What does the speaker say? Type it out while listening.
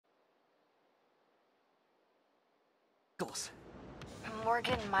Michaels.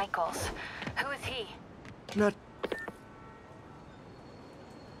 Morgan Michaels. Who is he? Not...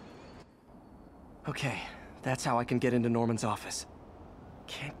 Okay, that's how I can get into Norman's office.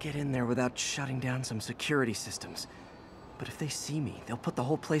 Can't get in there without shutting down some security systems. But if they see me, they'll put the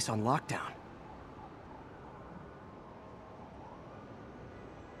whole place on lockdown.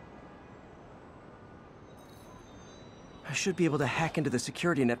 I should be able to hack into the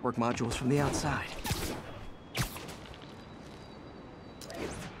security network modules from the outside.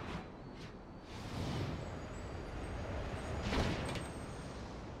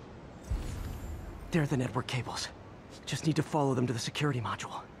 There are the network cables. Just need to follow them to the security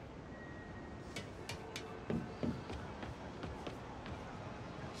module.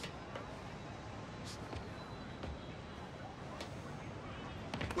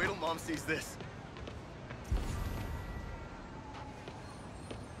 Wait till Mom sees this.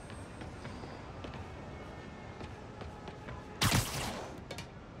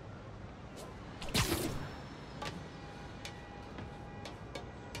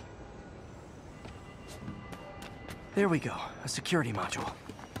 There we go, a security module.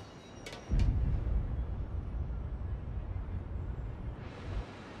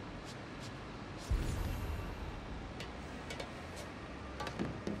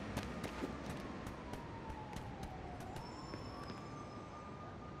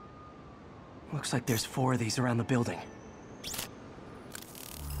 Looks like there's 4 of these around the building.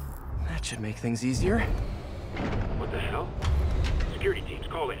 That should make things easier. What the hell? Security teams,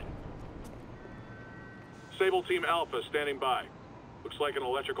 call in. Sable Team Alpha standing by. Looks like an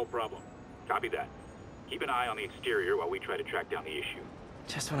electrical problem. Copy that. Keep an eye on the exterior while we try to track down the issue.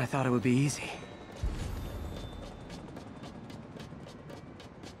 Just when I thought it would be easy.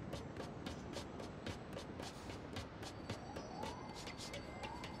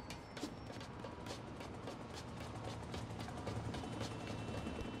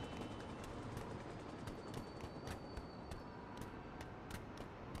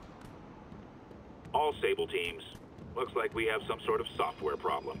 All Sable teams. Looks like we have some sort of software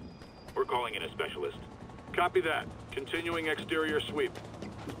problem. We're calling in a specialist. Copy that. Continuing exterior sweep.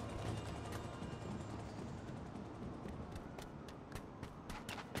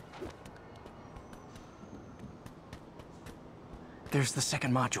 There's the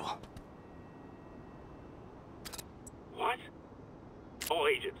second module. What? All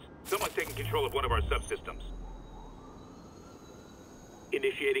agents, someone's taking control of one of our subsystems.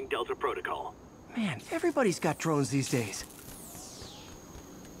 Initiating Delta Protocol. Man, everybody's got drones these days.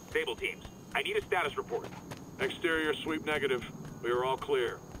 Sable teams, I need a status report. Exterior sweep negative. We are all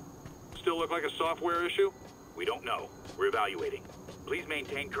clear. Still look like a software issue? We don't know. We're evaluating. Please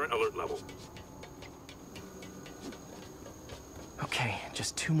maintain current alert level. Okay,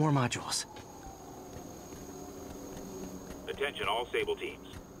 just 2 more modules. Attention all Sable teams.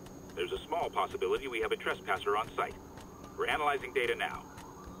 There's a small possibility we have a trespasser on site. We're analyzing data now.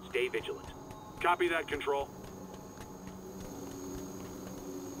 Stay vigilant. Copy that, Control.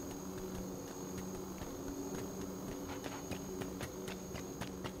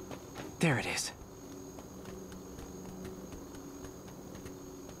 There it is.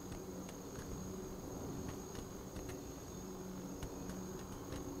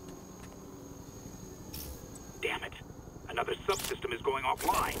 Damn it. Another subsystem is going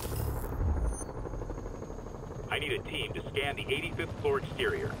offline. I need a team to scan the 85th floor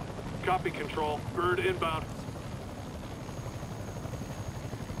exterior. Copy, Control. Bird inbound.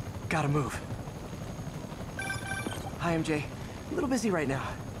 Gotta move. Hi, MJ. A little busy right now.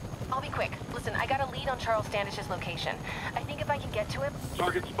 I'll be quick. Listen, I got a lead on Charles Standish's location. I think if I can get to him...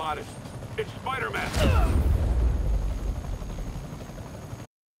 Target spotted. It's Spider-Man.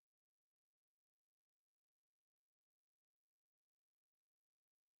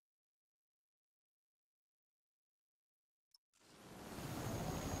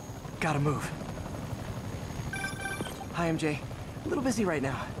 Gotta move. Hi, MJ. A little busy right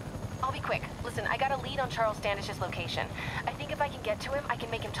now. I'll be quick. Listen, I got a lead on Charles Standish's location. I think if I can get to him, I can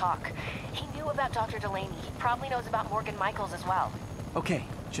make him talk. He knew about Dr. Delaney. He probably knows about Morgan Michaels as well. Okay,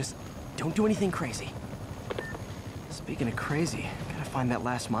 just don't do anything crazy. Speaking of crazy, gotta find that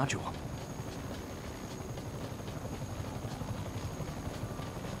last module.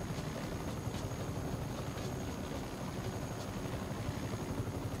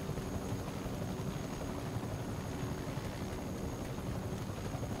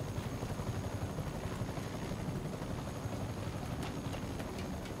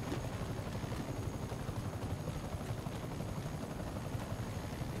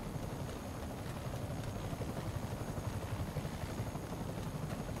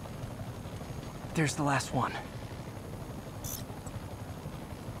 There's the last one.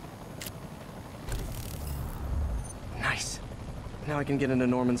 Now I can get into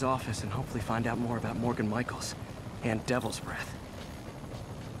Norman's office and hopefully find out more about Morgan Michaels and Devil's Breath.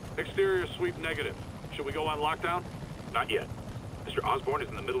 Exterior sweep negative. Should we go on lockdown? Not yet. Mr. Osborn is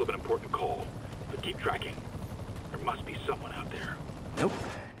in the middle of an important call, but keep tracking. There must be someone out there. Nope.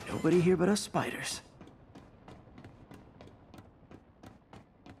 Nobody here but us spiders.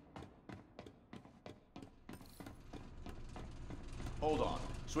 Hold on.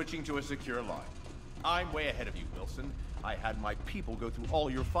 Switching to a secure line. I'm way ahead of you, Wilson. I had my people go through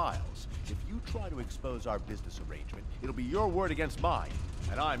all your files. If you try to expose our business arrangement, it'll be your word against mine.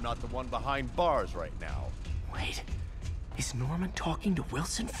 And I'm not the one behind bars right now. Wait. Is Norman talking to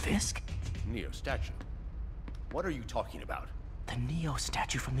Wilson Fisk? Neo statue. What are you talking about? The Neo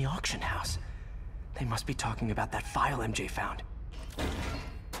statue from the auction house. They must be talking about that file MJ found.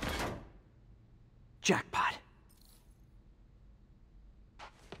 Jackpot.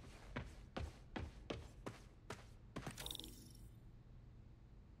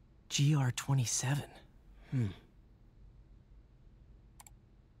 GR-27.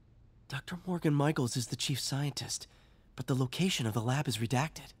 Dr. Morgan Michaels is the chief scientist, but the location of the lab is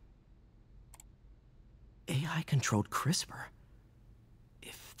redacted. AI-controlled CRISPR.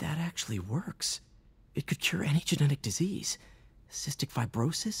 If that actually works, it could cure any genetic disease. Cystic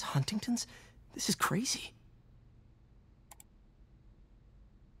fibrosis, Huntington's. This is crazy.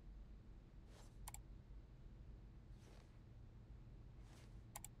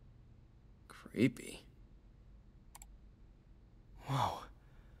 Creepy. Whoa.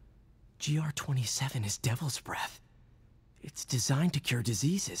 GR-27 is Devil's Breath. It's designed to cure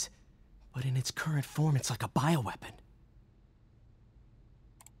diseases, but in its current form, it's like a bioweapon.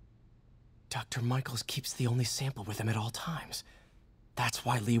 Dr. Michaels keeps the only sample with him at all times. That's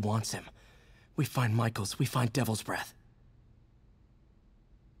why Lee wants him. We find Michaels, we find Devil's Breath.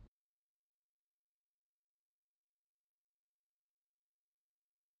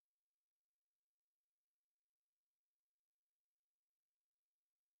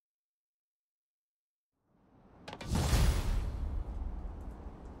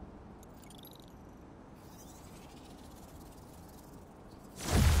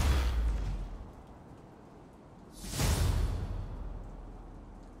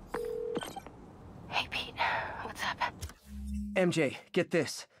 Hey, Pete. What's up? MJ, get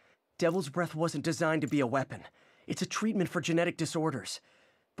this. Devil's Breath wasn't designed to be a weapon. It's a treatment for genetic disorders.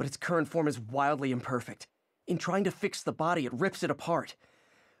 But its current form is wildly imperfect. In trying to fix the body, it rips it apart.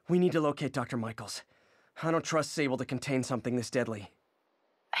 We need to locate Dr. Michaels. I don't trust Sable to contain something this deadly.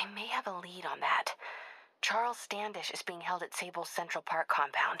 I may have a lead on that. Charles Standish is being held at Sable's Central Park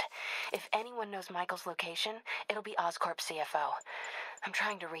compound. If anyone knows Michael's location, it'll be Oscorp CFO. I'm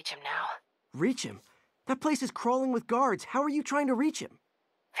trying to reach him now. Reach him? That place is crawling with guards. How are you trying to reach him?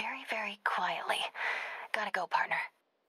 Very, very quietly. Gotta go, partner.